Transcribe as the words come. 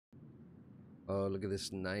Oh, look at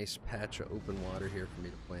this nice patch of open water here for me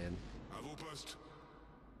to plan.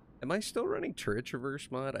 Am I still running turret traverse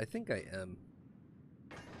mod? I think I am.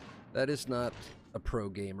 That is not a pro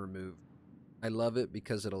gamer move. I love it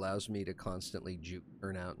because it allows me to constantly juke,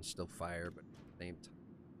 turn out, and still fire, but at the same time.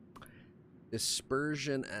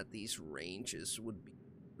 Dispersion at these ranges would be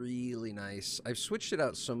really nice. I've switched it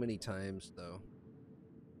out so many times, though.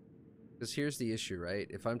 Because here's the issue, right?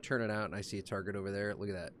 If I'm turning out and I see a target over there, look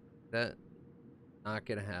at that. That, not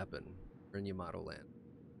gonna happen. We're in Yamato land.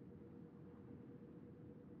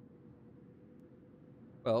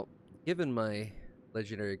 Well, given my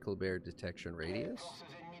legendary Colbert detection radius,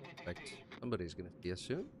 in fact, somebody's gonna see us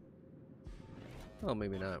soon. Oh,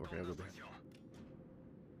 maybe not. We're gonna go back.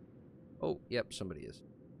 Oh, yep, somebody is.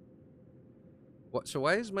 What? So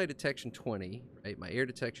why is my detection 20? Right, my air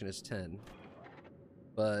detection is 10,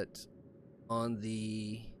 but on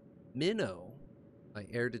the minnow, my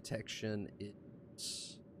air detection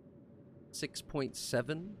is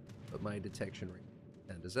 6.7, but my detection rate is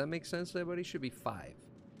 10. Does that make sense? Everybody should be 5.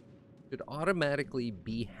 Should automatically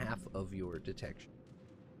be half of your detection.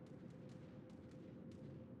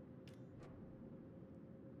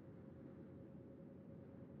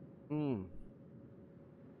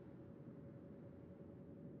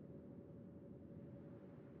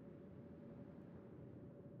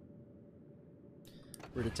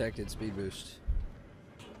 We're detected. Speed boost.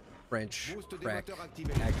 French crack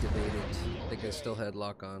activated. I think I still had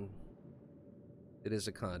lock on. It is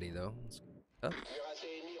a Conti though.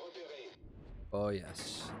 Oh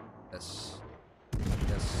yes. Yes.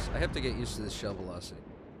 Yes. I have to get used to this shell velocity.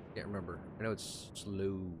 Can't remember. I know it's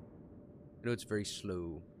slow. I know it's very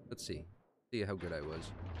slow. Let's see. See how good I was.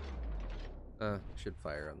 Should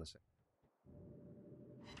fire on the second.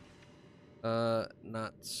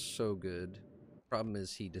 Not so good. Problem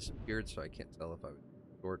is he disappeared, so I can't tell if I was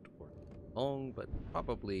short or long, but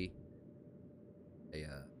probably a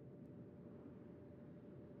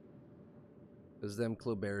because them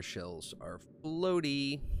Colbert shells are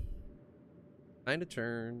floaty. Find a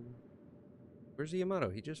turn. Where's the Yamato?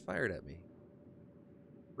 He just fired at me.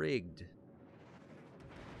 Rigged.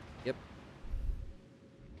 Yep.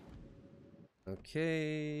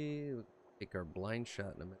 Okay. Let's take our blind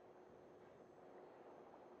shot in a minute.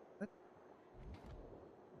 What?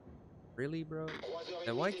 Really, bro?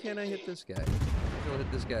 And why can't I hit this guy? I'll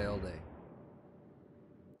hit this guy all day.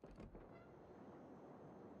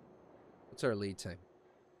 What's our lead time?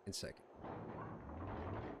 In second.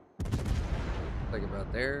 Like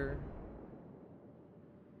about there.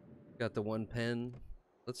 Got the one pen.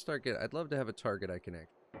 Let's start getting. I'd love to have a target I can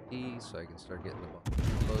actually see so I can start getting the ball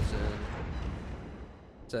close in.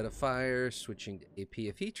 Set of fire, switching to AP.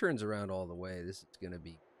 If he turns around all the way, this is gonna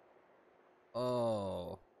be.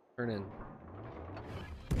 Oh, turn in.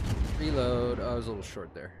 Reload. Oh, I was a little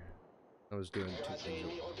short there. I was doing two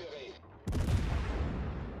things.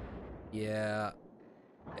 Yeah.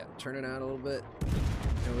 Yeah, turn it out a little bit.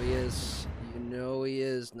 You know he is. You know he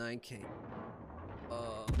is. 9K.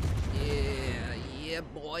 Yeah. Yeah,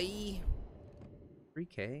 boy.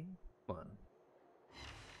 3K? Come on.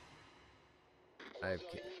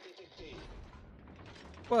 5K.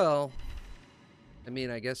 Well, I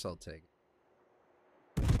mean, I guess I'll take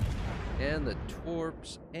it. And the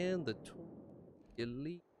torps. And the torp.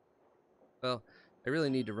 Elite. Well, I really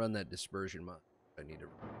need to run that dispersion mod. I need to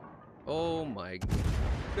run. Oh my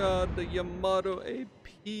god, the Yamato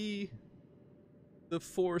AP. The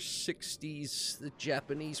 460s, the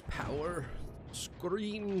Japanese power.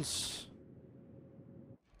 Screams.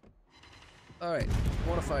 Alright,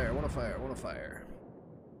 wanna fire, wanna fire, wanna fire.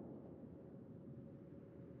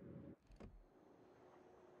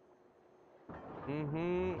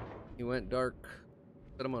 He went dark.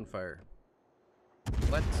 Set him on fire.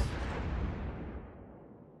 What?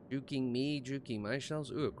 Juking me, juking my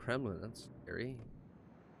shells? Ooh, a Kremlin, that's scary.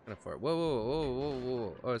 Kind of far. Whoa, whoa, whoa, whoa,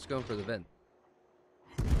 whoa. Oh, it's going for the vent.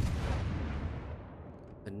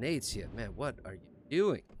 Venezia, man, what are you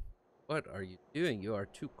doing? What are you doing? You are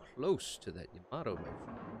too close to that Yamato, my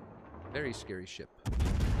friend. Very scary ship.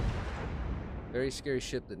 Very scary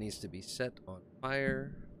ship that needs to be set on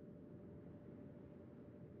fire.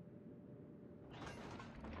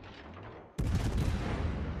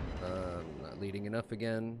 Not leading enough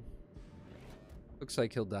again. Looks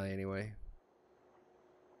like he'll die anyway.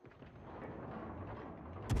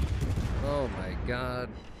 Oh my god.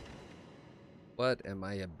 What, am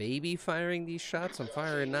I a baby firing these shots? I'm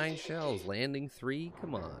firing 9 shells, landing 3?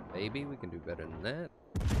 Come on, baby, we can do better than that.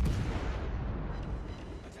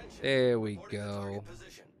 There we go.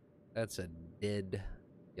 That's a dead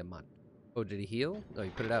Yamato. Oh, did he heal? No,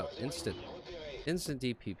 he put it out. Instant. Instant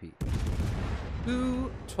DPP.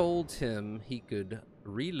 Who told him he could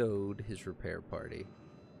reload his repair party?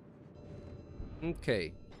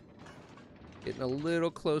 Okay. Getting a little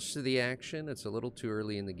close to the action. It's a little too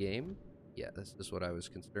early in the game. Yeah, this is what I was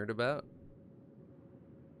concerned about.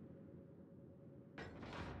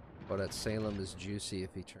 Oh, that Salem is juicy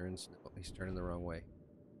if he turns. No, he's turning the wrong way.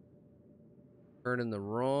 Turning the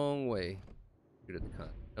wrong way. Shoot at the con.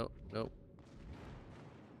 Nope, nope.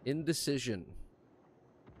 Indecision.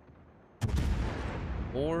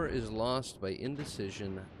 More is lost by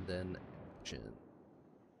indecision than action.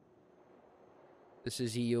 This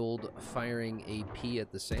is yield firing AP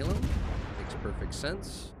at the Salem. Makes perfect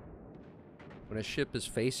sense. When a ship is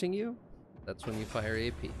facing you, that's when you fire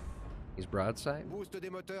AP. He's broadside.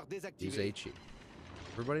 Use HE.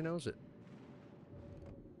 Everybody knows it.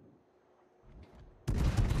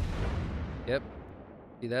 Yep.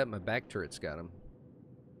 See that? My back turret's got him.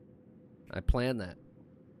 I planned that.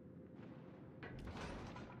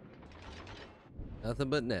 Nothing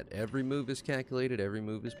but net. Every move is calculated. Every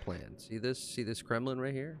move is planned. See this? See this Kremlin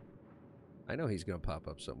right here? I know he's going to pop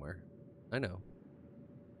up somewhere. I know.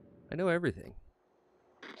 I know everything.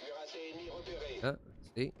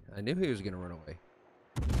 See? I knew he was going to run away.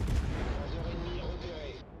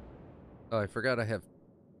 Oh, I forgot I have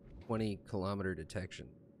 20-kilometer detection.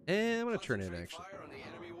 And I'm going to turn in, actually.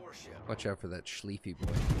 Watch out for that Schleify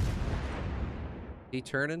boy. He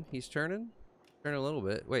turning? He's turning? Turn a little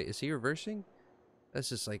bit. Wait, is he reversing? That's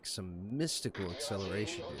just like some mystical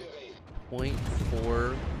acceleration, dude.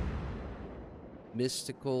 0.4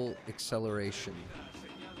 mystical acceleration.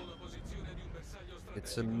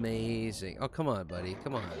 It's amazing. Oh, come on, buddy.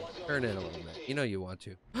 Come on. Turn in a little bit. You know you want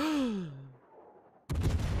to.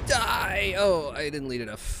 Die! Oh, I didn't lead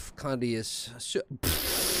enough. Condius.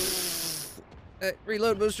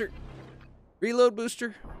 Reload booster. Reload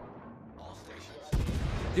booster.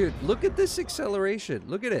 Dude, look at this acceleration.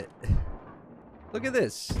 Look at it. Look at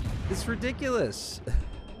this. It's ridiculous.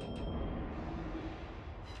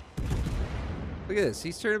 Look at this.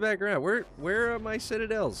 He's turning back around. Where are my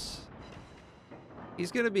citadels?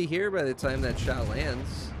 He's gonna be here by the time that shot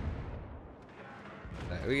lands.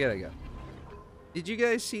 Alright, we gotta go. Did you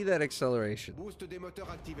guys see that acceleration?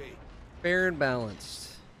 Fair and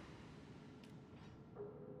balanced.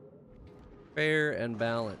 Fair and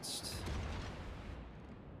balanced.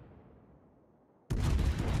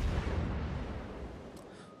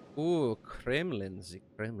 Ooh, Kremlin,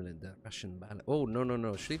 the Russian balance. Oh, no.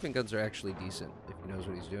 Schleifen guns are actually decent if he knows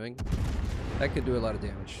what he's doing. That could do a lot of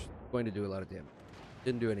damage. Going to do a lot of damage.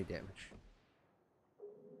 Didn't do any damage.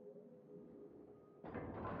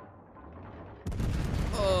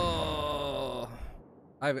 Oh,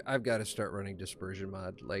 I've got to start running dispersion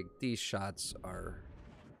mod. Like, these shots are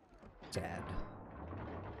sad.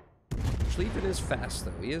 Schleifen is fast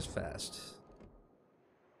though. He is fast.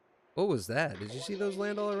 What was that? Did you see those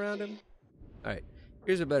land all around him? Alright,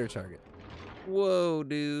 here's a better target. Whoa,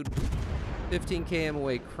 dude. 15 km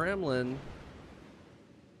away Kremlin.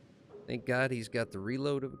 Thank God he's got the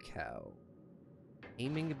reload of a cow.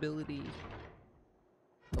 Aiming ability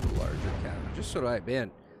of a larger cow. Just so I, man.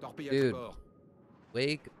 Dude,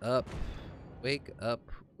 wake up. Wake up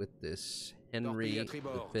with this HENRI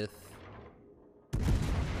the 5th.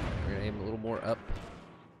 We're gonna aim a little more up.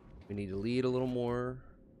 We need to lead a little more.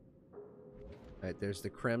 Alright, there's the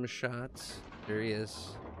Krem shots. There he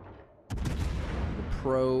is. The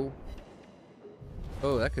pro.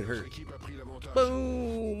 Oh, that could hurt.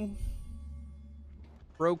 Boom!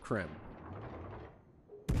 Pro Krem.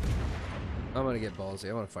 I'm gonna get ballsy.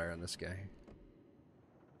 I want to fire on this guy.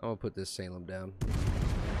 I'm gonna put this Salem down.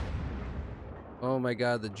 Oh my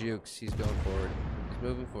god, the jukes. He's going forward. He's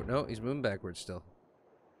moving forward. No, he's moving backwards still.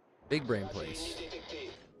 Big brain plays.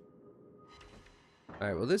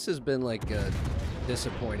 Alright, well this has been like a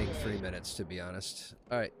disappointing 3 minutes, to be honest.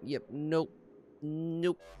 Alright, yep, nope.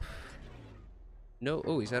 Nope. No,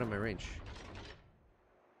 oh, he's out of my range.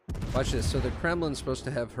 Watch this. So the Kremlin's supposed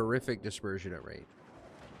to have horrific dispersion at range.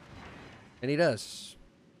 And he does.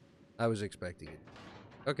 I was expecting it.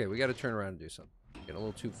 Okay, we gotta turn around and do something. Getting a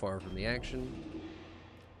little too far from the action.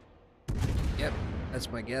 Yep, that's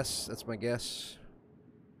my guess. That's my guess.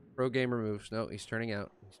 Pro gamer moves. No, he's turning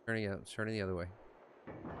out. He's turning out. He's turning the other way.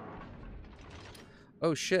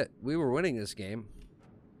 Oh shit, we were winning this game.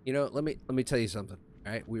 You know, let me tell you something.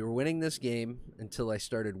 Alright, we were winning this game until I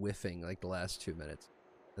started whiffing like the last 2 minutes.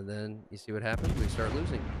 And then, you see what happens? We start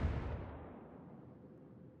losing.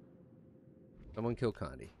 Someone kill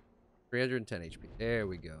Condi. 310 HP. There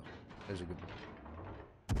we go. There's a good one.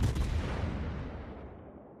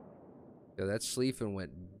 Yo, that Schleifen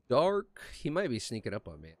went dark. He might be sneaking up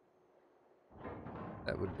on me.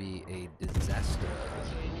 That would be a disaster.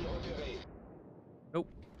 Nope,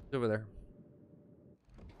 it's over there.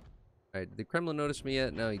 Alright, did the Kremlin notice me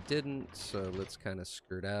yet? No, he didn't, so let's kind of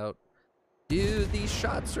skirt out. Dude, these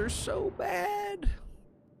shots are so bad!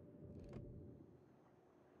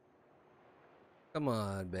 Come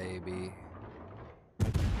on, baby.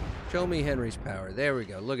 Show me Henry's power. There we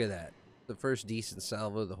go, look at that. The first decent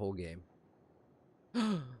salvo of the whole game.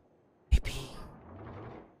 Yippee.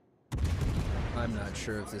 I'm not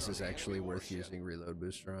sure if this is actually worth using reload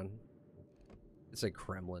booster on. It's a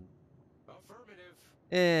Kremlin.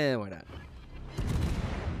 Eh, why not?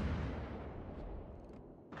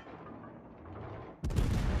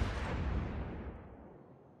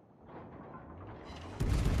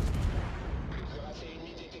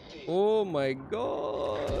 Oh my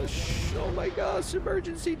gosh! Oh my gosh!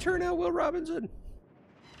 Emergency turnout, Will Robinson!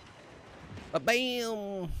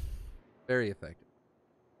 Bam! Very effective.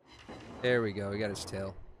 There we go. We got his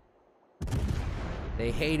tail.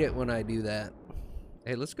 They hate it when I do that.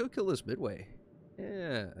 Hey, let's go kill this midway.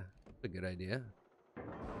 Yeah, that's a good idea.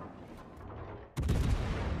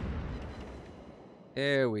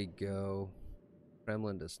 There we go.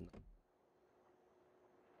 Kremlin does not.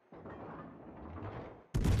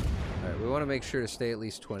 Alright, we want to make sure to stay at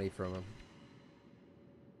least 20 from him.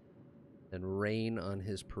 And rain on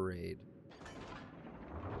his parade.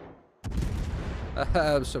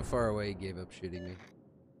 I'm so far away, he gave up shooting me.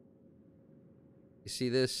 You see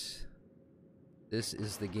this? This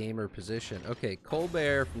is the gamer position. Okay,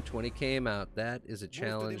 Colbert from 20 came out. That is a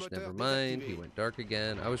challenge. Never mind. He went dark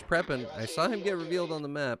again. I was prepping. I saw him get revealed on the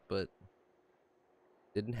map, but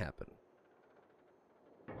didn't happen.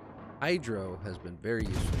 Hydro has been very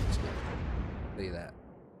useful in this game. I'll tell you that.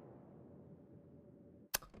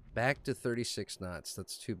 Back to 36 knots.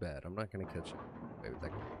 That's too bad. I'm not going to catch up. Wait,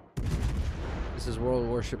 that guy. This is World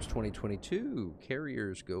Warships 2022.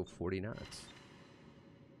 Carriers go 40 knots.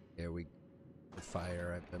 There we go. The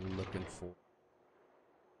fire I've been looking for.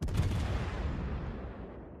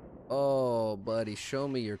 Oh, buddy, show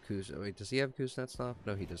me your Kuz. Wait, does he have Kuznetsov?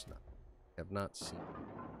 No, he does not. I have not seen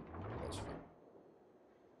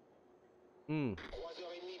him.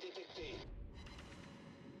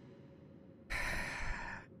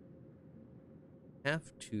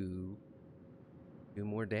 Have to do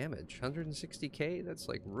more damage. 160k? That's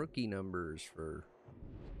like rookie numbers for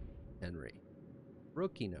Henry.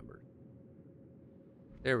 Rookie numbers.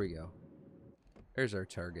 There we go. There's our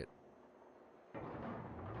target.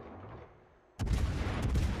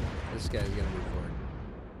 This guy's gonna move forward.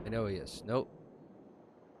 I know he is. Nope.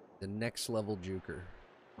 The next level juker.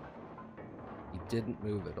 He didn't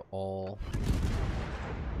move at all.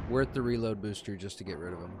 Worth the reload booster just to get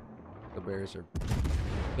rid of him. The bears are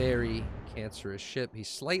very cancerous ship. He's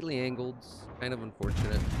slightly angled. Kind of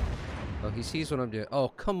unfortunate. Oh, he sees what I'm doing. Oh,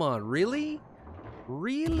 come on. Really?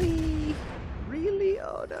 Really? Really?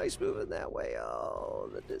 Oh, now he's moving that way. Oh,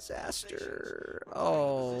 the disaster.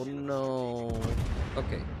 Oh, no.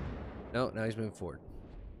 Okay. No, now he's moving forward.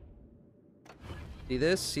 See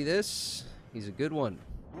this? See this? He's a good one.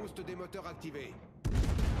 Look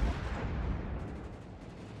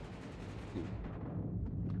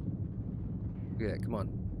at that. Come on.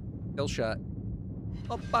 Kill shot.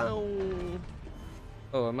 Oh, boom.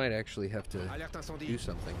 Oh, I might actually have to do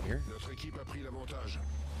something here.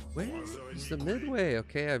 Where is the midway?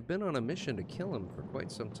 Okay, I've been on a mission to kill him for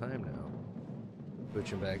quite some time now.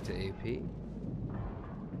 Switching back to AP.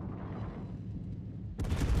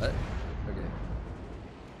 What? Okay.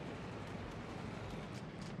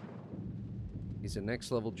 He's a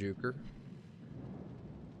next level juker.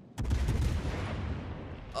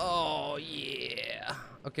 Oh, yeah.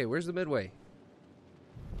 Okay, where's the midway?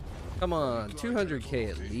 Come on, 200k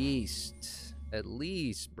at least. At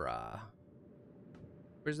least, brah.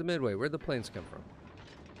 Where's the midway? Where'd the planes come from?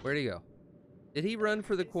 Where'd he go? Did he run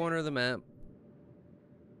for the corner of the map?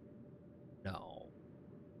 No.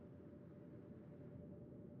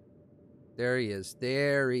 There he is.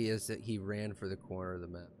 There he is. That he ran for the corner of the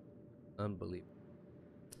map. Unbelievable.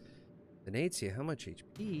 Venezia, how much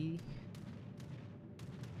HP?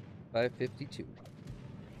 552.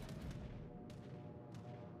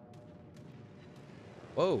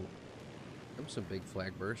 Whoa. There's some big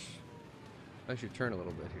flag bursts. I should turn a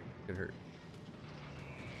little bit here. Could hurt.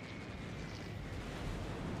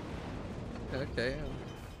 Okay.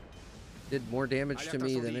 Did more damage to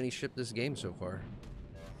me than any ship this game so far.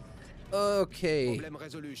 Okay.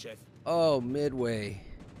 Oh, midway.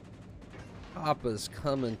 Papa's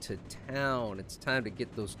coming to town. It's time to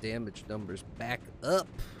get those damage numbers back up.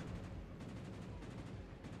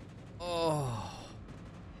 Oh.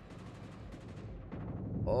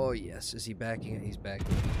 Oh, yes. Is he backing it? He's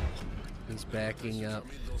backing up. He's backing up.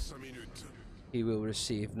 He will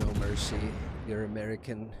receive no mercy. Your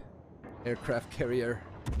American aircraft carrier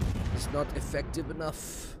is not effective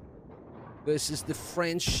enough. Versus the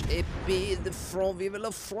French épée, the Front Vive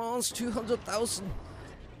la France, 200,000.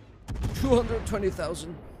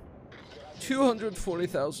 220,000.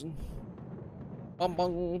 240,000. Bong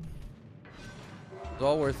bong. It's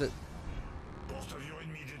all worth it.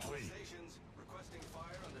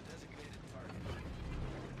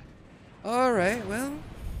 Alright, well,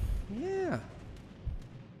 yeah.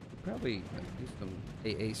 Probably do some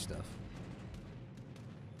AA stuff.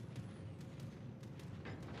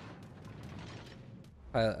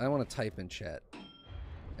 I want to type in chat.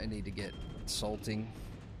 I need to get insulting.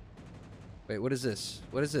 Wait, what is this?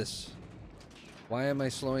 What is this? Why am I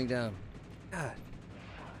slowing down? God.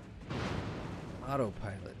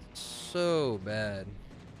 Autopilot. So bad.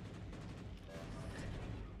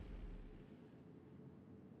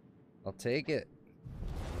 I'll take it.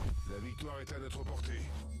 La victoire est à notre portée.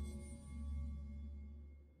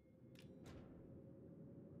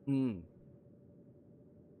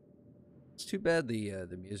 It's too bad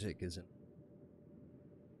the music isn't.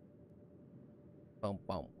 Bum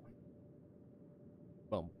bum.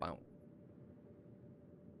 Bum bum.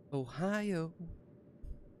 Ohio.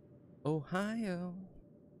 Ohio.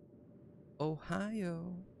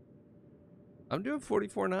 Ohio. I'm doing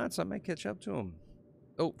 44 knots. I might catch up to him.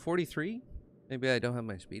 Oh, 43? Maybe I don't have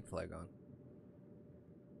my speed flag on.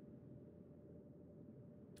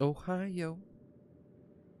 Ohio.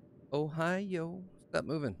 Ohio. Stop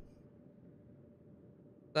moving.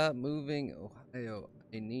 Stop moving, Ohio.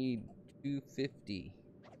 I need 250.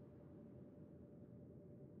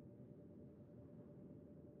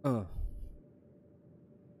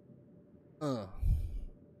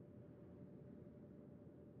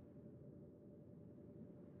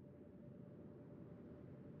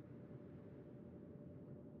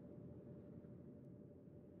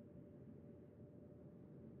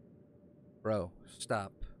 Bro,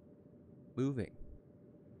 stop moving.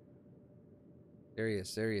 There he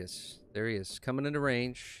is, there he is, there he is. Coming into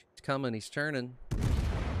range. He's coming, he's turning.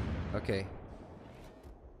 Okay.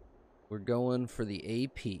 We're going for the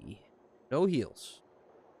AP. No heals.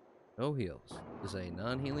 No heals. This is a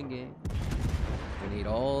non-healing game. We need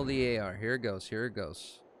all the AR. Here it goes, here it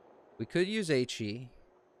goes. We could use HE.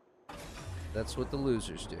 That's what the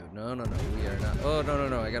losers do. No, no, no, we are not. Oh, no, no,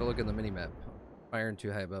 no, I gotta look at the minimap. Firing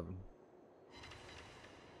too high above him.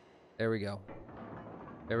 There we go.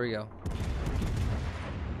 There we go.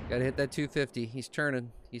 Gotta hit that 250. He's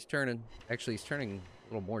turning. He's turning. Actually, he's turning a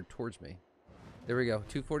little more towards me. There we go.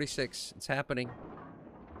 246. It's happening.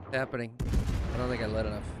 It's happening. I don't think I let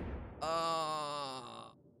enough.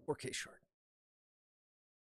 4K short.